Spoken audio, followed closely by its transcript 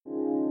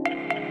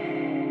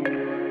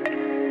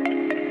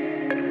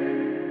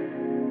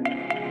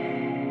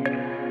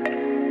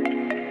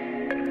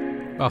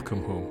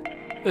Welcome home.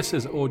 This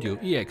is Audio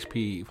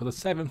EXP for the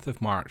 7th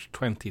of March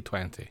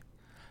 2020,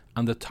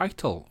 and the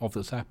title of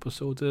this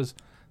episode is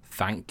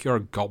Thank Your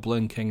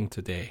Goblin King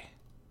Today.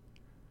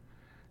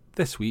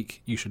 This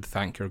week you should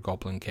thank your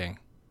Goblin King.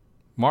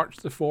 March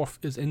the 4th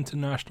is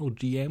International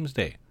GM's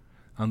Day,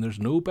 and there's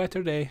no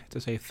better day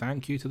to say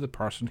thank you to the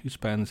person who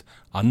spends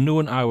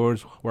unknown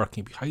hours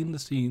working behind the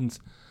scenes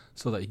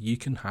so that you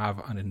can have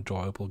an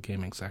enjoyable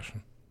gaming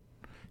session.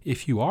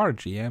 If you are a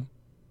GM,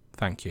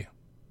 thank you.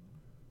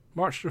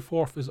 March the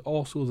 4th is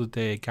also the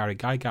day Gary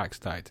Gygax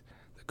died,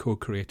 the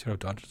co-creator of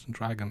Dungeons &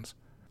 Dragons.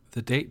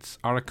 The dates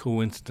are a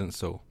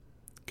coincidence though.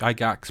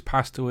 Gygax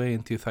passed away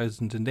in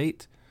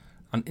 2008,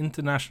 and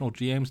International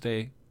GM's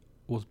Day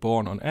was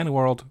born on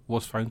N-World,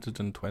 was founded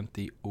in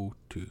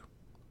 2002.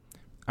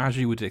 As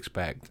you would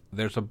expect,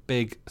 there's a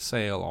big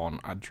sale on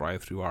at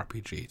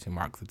DriveThruRPG to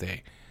mark the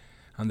day,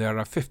 and there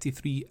are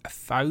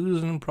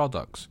 53,000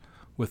 products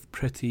with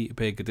pretty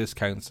big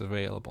discounts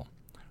available.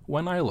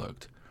 When I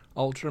looked,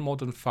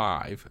 Ultramodern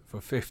 5 for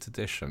 5th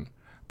edition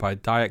by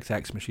Deus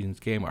Ex Machina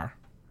Gamer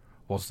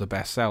was the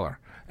bestseller,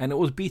 and it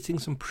was beating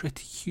some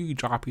pretty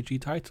huge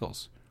RPG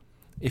titles.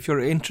 If you're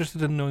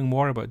interested in knowing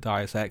more about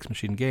Deus Ex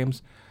Machina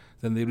Games,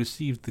 then they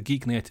received the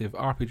Geek Native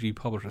RPG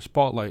Publisher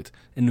Spotlight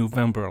in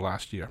November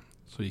last year,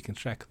 so you can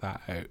check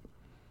that out.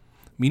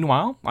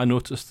 Meanwhile, I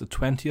noticed the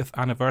 20th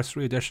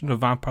anniversary edition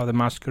of Vampire the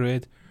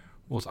Masquerade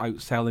was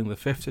outselling the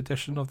 5th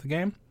edition of the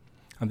game,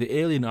 and the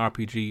Alien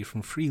RPG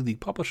from Free League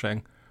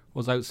Publishing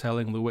was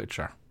outselling The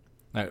Witcher.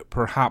 Now,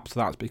 perhaps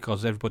that's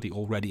because everybody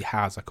already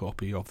has a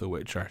copy of The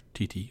Witcher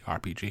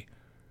TTRPG.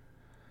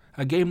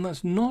 A game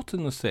that's not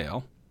in the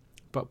sale,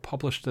 but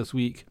published this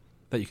week,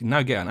 that you can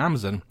now get on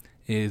Amazon,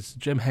 is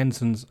Jim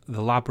Henson's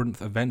The Labyrinth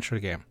adventure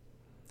game.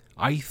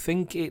 I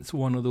think it's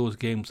one of those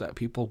games that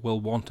people will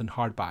want in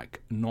hardback,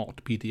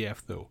 not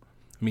PDF though.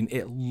 I mean,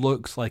 it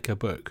looks like a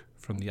book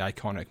from the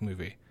iconic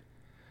movie.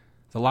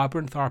 The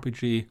Labyrinth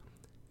RPG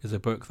is a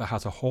book that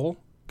has a hole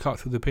cut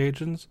through the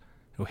pages,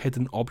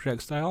 hidden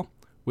object style,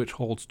 which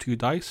holds 2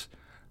 dice,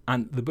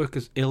 and the book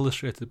is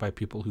illustrated by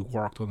people who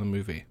worked on the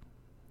movie.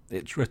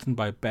 It's written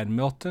by Ben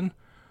Milton,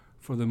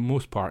 for the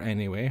most part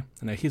anyway,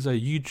 and he's a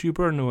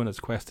YouTuber known as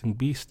Questing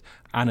Beast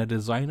and a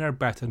designer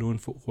better known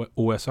for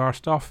OSR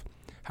stuff.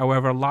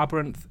 However,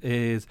 Labyrinth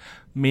is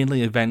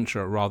mainly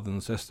adventure rather than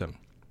system.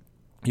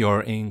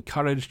 You're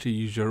encouraged to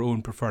use your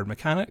own preferred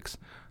mechanics,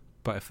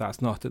 but if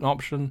that's not an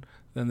option,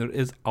 then there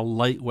is a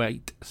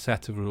lightweight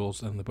set of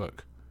rules in the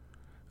book.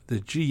 The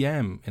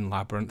GM in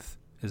Labyrinth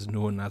is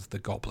known as the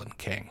Goblin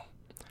King.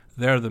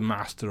 They're the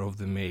master of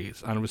the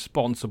maze and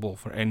responsible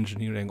for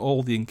engineering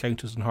all the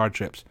encounters and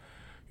hardships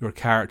your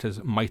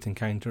characters might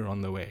encounter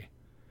on the way.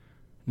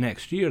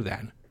 Next year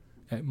then,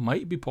 it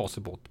might be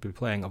possible to be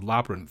playing a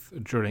Labyrinth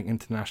during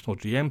International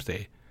GM's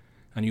Day,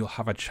 and you'll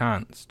have a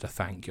chance to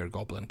thank your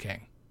Goblin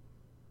King.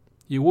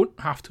 You won't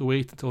have to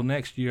wait until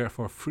next year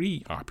for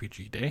Free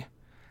RPG Day.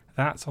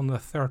 That's on the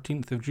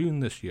 13th of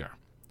June this year,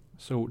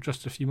 so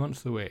just a few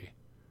months away.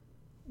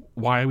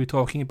 Why are we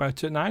talking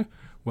about it now?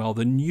 Well,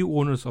 the new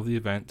owners of the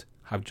event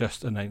have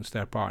just announced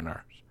their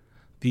partners.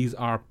 These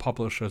are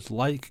publishers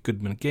like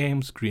Goodman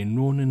Games, Green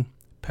Ronin,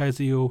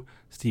 Pezio,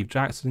 Steve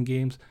Jackson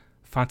Games,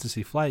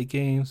 Fantasy Flight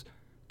Games,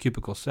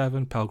 Cubicle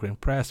 7, Pelgrane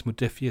Press,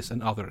 Modifius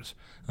and others,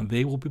 and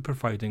they will be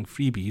providing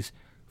freebies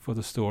for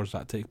the stores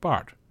that take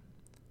part.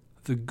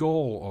 The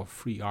goal of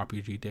Free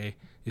RPG Day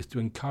is to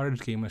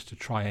encourage gamers to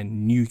try a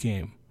new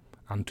game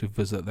and to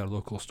visit their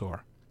local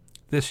store.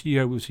 This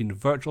year we've seen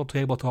virtual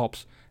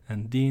tabletops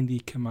and D&D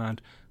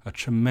command a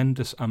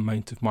tremendous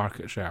amount of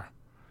market share,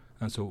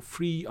 and so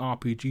Free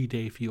RPG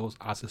Day feels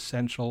as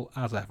essential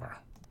as ever.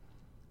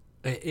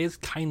 It is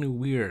kind of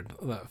weird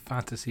that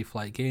Fantasy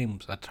Flight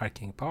Games are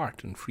taking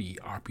part in Free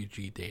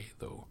RPG Day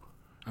though.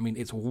 I mean,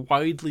 it's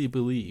widely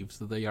believed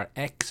that they are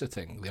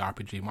exiting the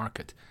RPG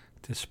market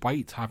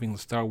despite having the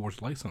Star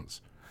Wars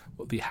license.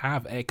 But they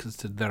have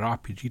exited their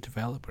RPG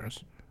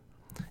developers.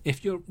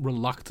 If you're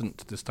reluctant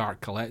to start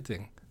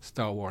collecting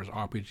Star Wars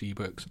RPG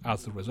books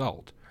as a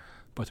result,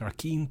 but are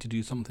keen to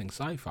do something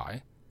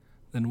sci-fi,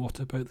 then what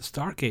about the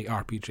Stargate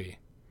RPG?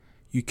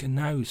 You can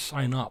now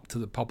sign up to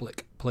the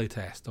public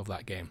playtest of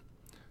that game.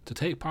 To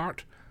take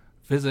part,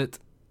 visit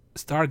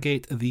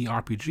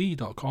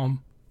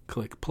stargatetherpg.com,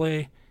 click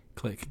play,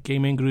 click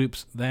gaming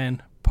groups,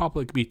 then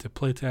public beta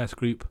playtest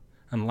group,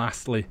 and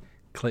lastly,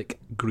 click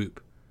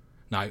group.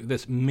 Now,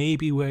 this may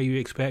be where you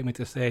expect me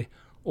to say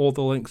all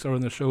the links are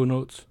in the show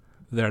notes.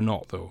 They're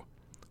not though.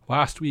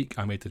 Last week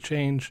I made the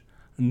change,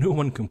 no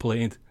one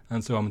complained,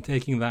 and so I'm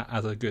taking that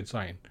as a good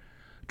sign.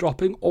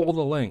 Dropping all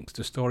the links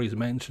to stories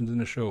mentioned in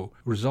the show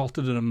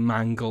resulted in a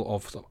mangle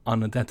of some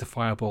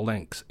unidentifiable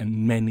links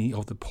in many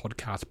of the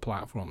podcast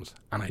platforms,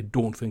 and I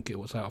don't think it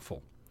was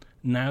helpful.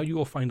 Now you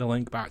will find a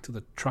link back to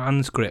the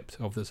transcript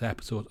of this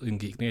episode in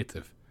Geek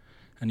Native,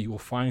 and you will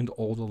find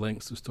all the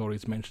links to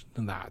stories mentioned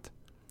in that.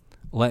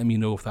 Let me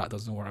know if that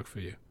doesn't work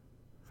for you.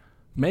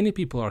 Many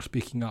people are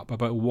speaking up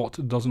about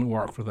what doesn't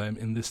work for them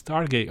in the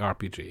Stargate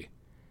RPG.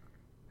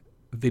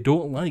 They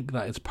don't like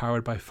that it's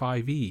powered by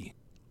 5e.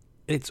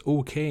 It's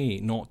okay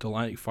not to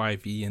like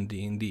 5e and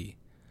D&D.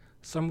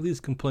 Some of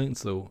these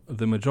complaints, though,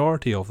 the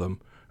majority of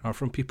them, are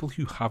from people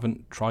who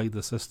haven't tried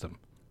the system.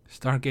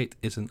 Stargate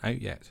isn't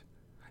out yet.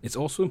 It's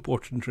also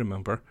important to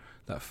remember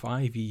that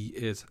 5e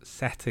is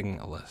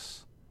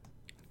settingless.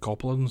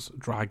 Goblins,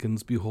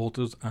 dragons,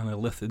 beholders, and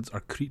illithids are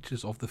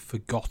creatures of the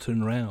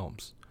Forgotten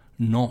Realms,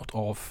 not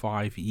of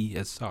 5e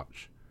as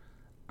such.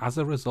 As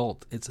a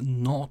result, it's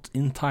not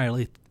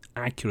entirely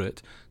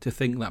accurate to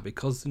think that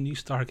because the new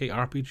Stargate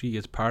RPG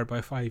is powered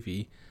by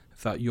 5e,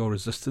 that your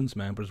Resistance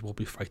members will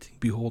be fighting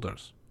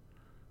beholders.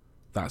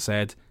 That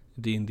said,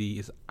 D&D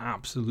is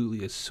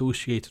absolutely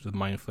associated with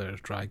Mind Flayers,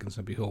 dragons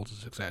and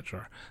beholders,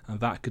 etc., and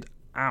that could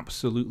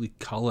absolutely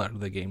colour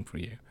the game for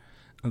you.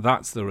 And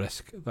that's the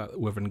risk that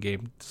Wyvern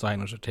game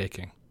designers are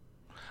taking.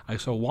 I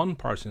saw one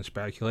person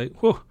speculate,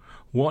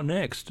 what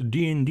next,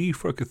 D&D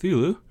for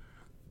Cthulhu?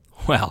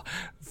 Well,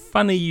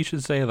 funny you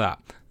should say that.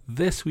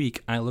 This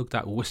week I looked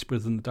at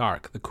Whispers in the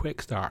Dark, the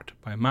Quick Start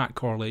by Matt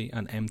Corley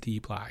and MT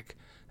Black.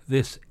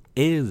 This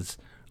is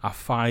a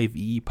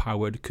 5e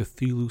powered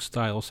Cthulhu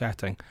style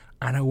setting,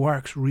 and it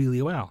works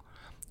really well.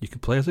 You can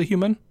play as a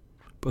human,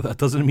 but that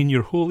doesn't mean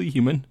you're wholly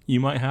human.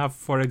 You might have,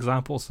 for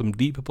example, some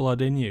deep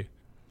blood in you.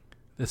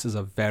 This is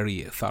a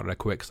very thorough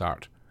quick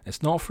start.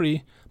 It's not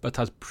free, but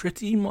has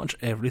pretty much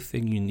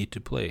everything you need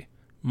to play,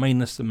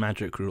 minus the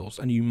magic rules,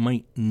 and you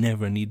might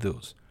never need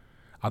those.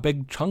 A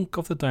big chunk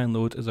of the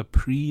download is a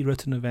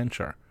pre-written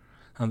adventure,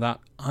 and that,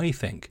 I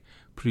think,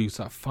 proves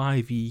that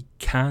 5e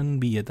can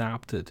be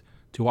adapted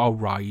to a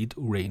wide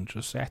range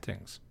of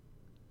settings.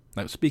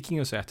 Now, speaking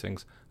of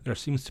settings, there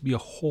seems to be a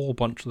whole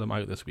bunch of them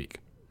out this week.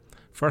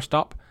 First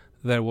up,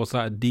 there was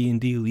that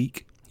D&D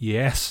leak,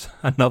 yes,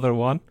 another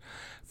one,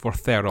 for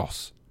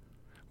Theros.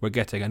 We're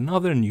getting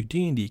another new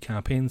D&D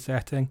campaign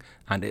setting,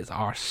 and it's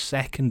our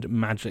second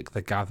Magic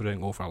the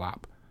Gathering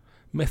overlap.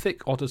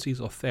 Mythic Odysseys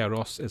of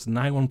Theros is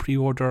now on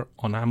pre-order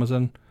on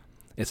Amazon.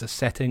 It's a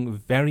setting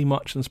very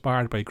much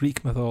inspired by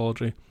Greek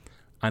mythology,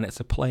 and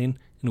it's a plane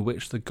in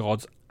which the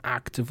gods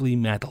actively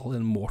meddle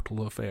in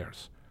mortal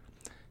affairs.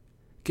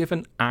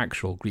 Given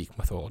actual Greek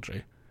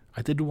mythology,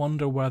 I did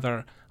wonder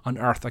whether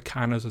Unearth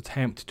Arcana's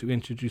attempt to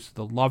introduce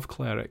the Love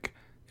Cleric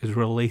is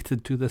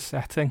related to this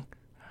setting.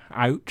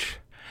 Ouch.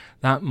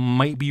 That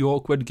might be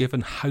awkward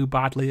given how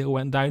badly it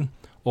went down,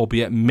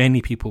 albeit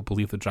many people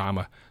believe the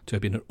drama to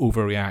have been an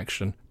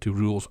overreaction to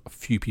rules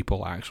few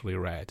people actually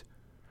read.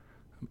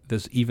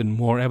 There's even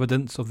more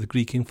evidence of the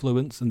Greek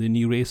influence in the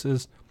new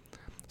races,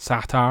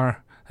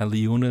 Satyr and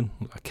Leonin,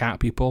 cat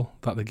people,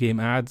 that the game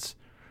adds.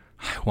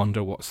 I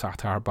wonder what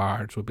Satyr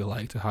bards would be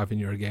like to have in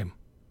your game.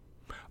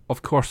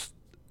 Of course,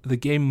 the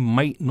game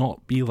might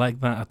not be like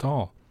that at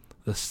all.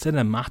 The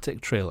cinematic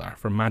trailer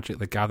for Magic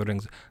the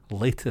Gathering's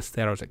latest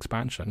Theros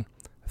expansion,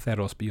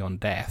 Theros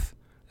Beyond Death,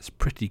 is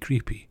pretty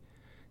creepy.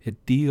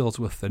 It deals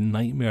with the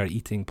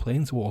nightmare-eating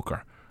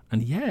planeswalker,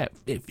 and yeah,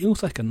 it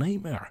feels like a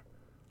nightmare.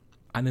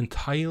 An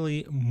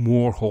entirely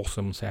more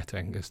wholesome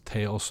setting is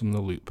Tales from the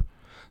Loop.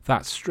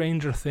 That's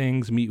Stranger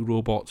Things meet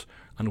robots,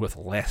 and with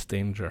less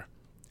danger.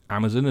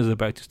 Amazon is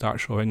about to start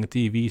showing a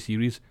TV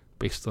series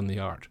based on the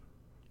art.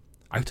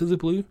 Out of the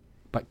blue,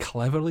 but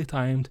cleverly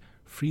timed,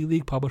 Free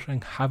League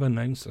Publishing have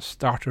announced a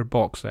starter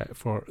box set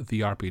for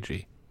the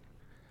RPG.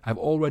 I've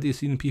already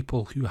seen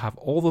people who have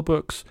all the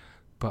books,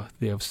 but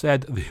they have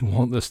said they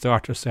want the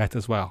starter set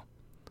as well.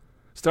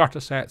 Starter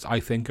sets,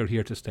 I think, are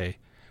here to stay.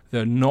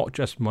 They're not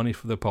just money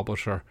for the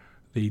publisher,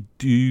 they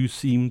do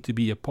seem to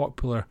be a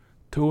popular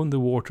toe in the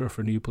water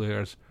for new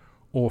players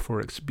or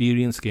for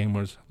experienced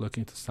gamers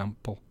looking to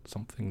sample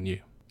something new.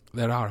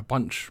 There are a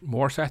bunch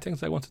more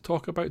settings I want to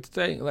talk about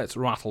today. Let's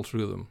rattle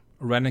through them.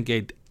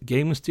 Renegade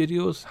Game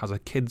Studios has a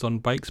Kids on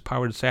Bikes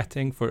powered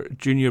setting for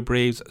Junior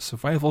Brave's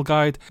survival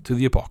guide to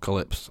the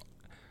apocalypse.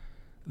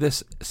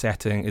 This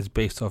setting is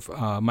based off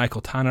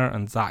Michael Tanner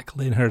and Zach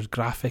Laneher's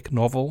graphic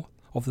novel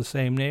of the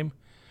same name.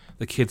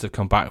 The kids have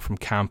come back from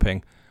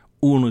camping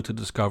only to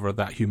discover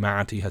that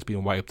humanity has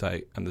been wiped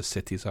out and the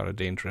cities are a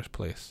dangerous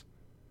place.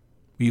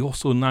 We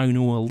also now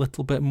know a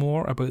little bit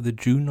more about the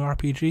Dune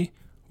RPG.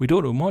 We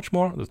don't know much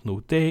more, there's no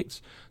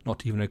dates,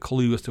 not even a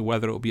clue as to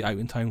whether it will be out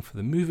in time for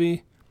the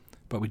movie,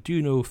 but we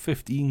do know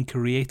 15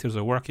 creators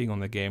are working on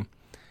the game,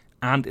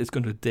 and it's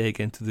going to dig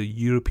into the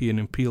European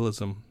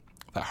imperialism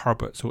that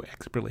Herbert so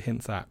expertly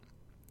hints at.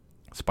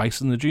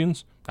 Spice in the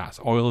dunes? That's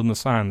oil in the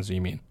sands,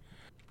 you mean.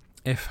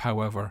 If,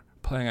 however,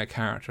 playing a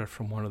character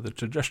from one of the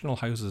traditional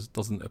houses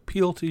doesn't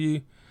appeal to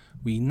you,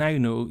 we now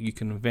know you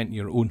can invent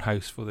your own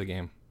house for the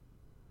game.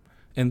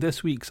 In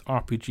this week's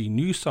RPG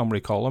News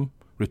Summary column,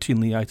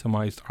 routinely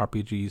itemised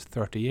RPGs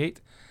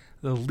 38,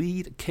 the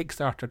lead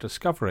Kickstarter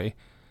discovery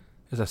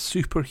is a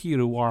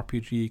superhero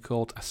RPG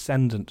called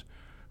Ascendant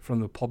from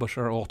the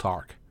publisher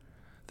Autark.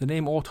 The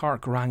name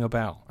Autark rang a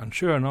bell, and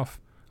sure enough,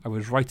 I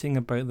was writing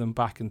about them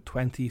back in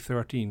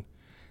 2013,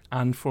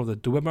 and for the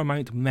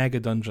Dwemermount Mega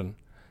Dungeon,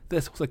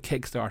 this was a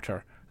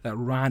Kickstarter that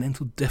ran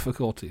into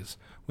difficulties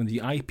when the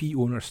IP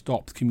owner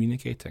stopped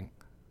communicating.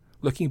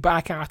 Looking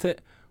back at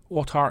it,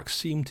 Autarchs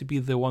seem to be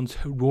the ones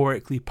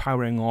heroically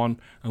powering on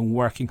and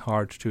working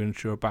hard to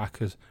ensure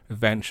backers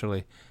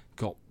eventually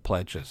got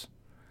pledges.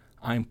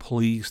 I'm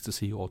pleased to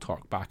see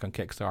Autarch back on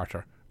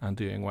Kickstarter and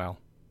doing well.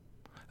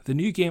 The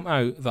new game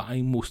out that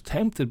I'm most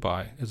tempted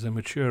by is a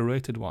mature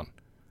rated one,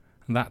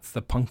 and that's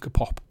the Punk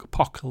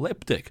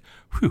Apocalyptic,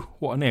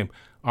 what a name,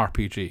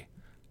 RPG.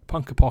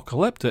 Punk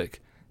Apocalyptic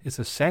is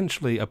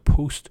essentially a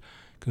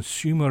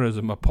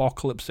post-consumerism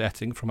apocalypse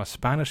setting from a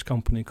Spanish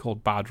company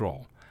called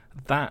Badroll.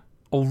 That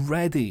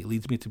already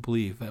leads me to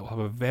believe that it will have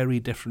a very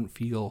different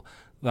feel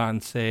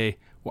than, say,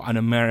 an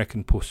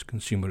American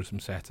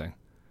post-consumerism setting.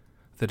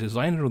 The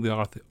designer of the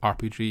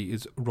RPG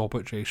is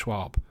Robert J.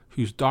 Schwab,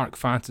 whose dark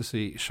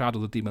fantasy Shadow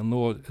the Demon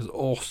Lord is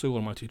also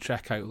on my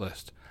to-check-out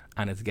list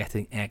and is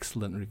getting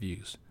excellent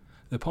reviews.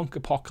 The Punk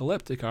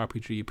Apocalyptic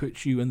RPG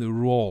puts you in the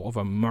role of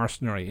a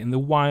mercenary in the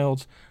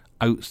wilds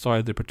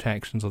outside the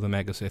protections of the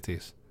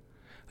megacities.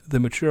 The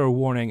mature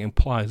warning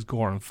implies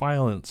gore and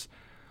violence,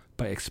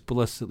 but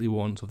explicitly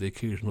warns of the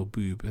occasional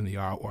boob in the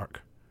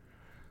artwork.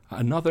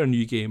 Another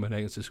new game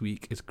announced this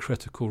week is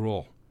Critical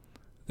Role.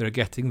 They're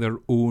getting their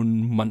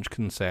own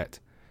Munchkin set.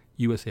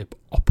 USA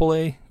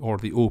Opoly, or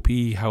the OP,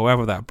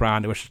 however that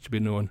brand wishes to be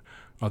known,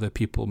 are the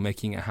people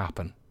making it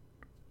happen.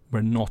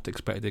 We're not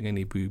expecting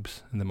any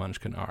boobs in the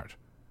Munchkin art.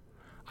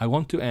 I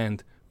want to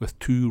end with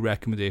 2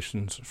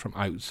 recommendations from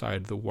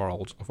outside the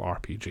world of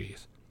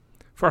RPGs.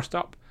 First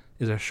up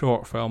is a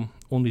short film,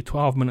 only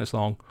 12 minutes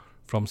long,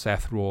 from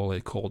Seth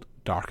Rowley called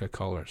Darker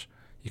Colours.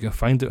 You can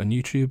find it on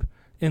YouTube,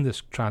 in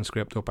this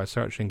transcript, or by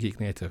searching Geek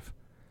Native.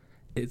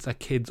 It's a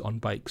kids on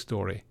bike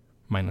story,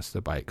 minus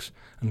the bikes,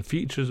 and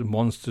features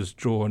monsters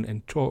drawn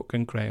in chalk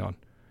and crayon.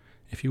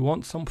 If you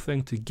want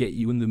something to get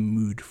you in the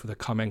mood for the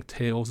coming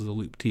Tales of the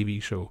Loop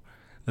TV show,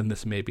 then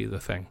this may be the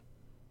thing.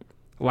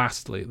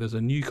 Lastly, there's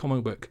a new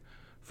comic book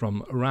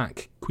from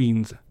Rack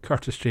Queen's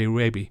Curtis J.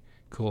 Raby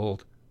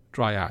called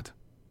Dryad.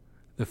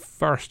 The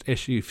first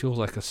issue feels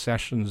like a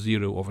session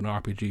 0 of an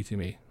RPG to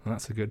me, and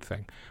that's a good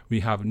thing. We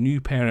have new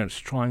parents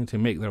trying to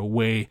make their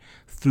way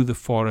through the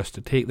forest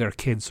to take their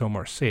kids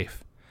somewhere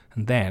safe,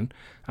 and then,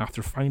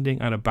 after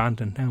finding an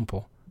abandoned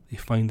temple, they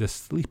find a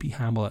sleepy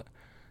hamlet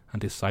and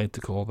decide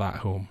to call that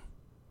home.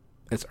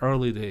 It's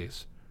early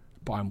days,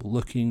 but I'm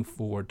looking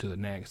forward to the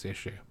next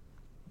issue.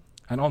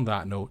 And on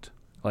that note,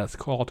 let's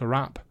call it a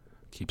wrap.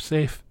 Keep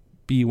safe,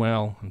 be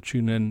well, and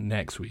tune in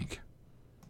next week.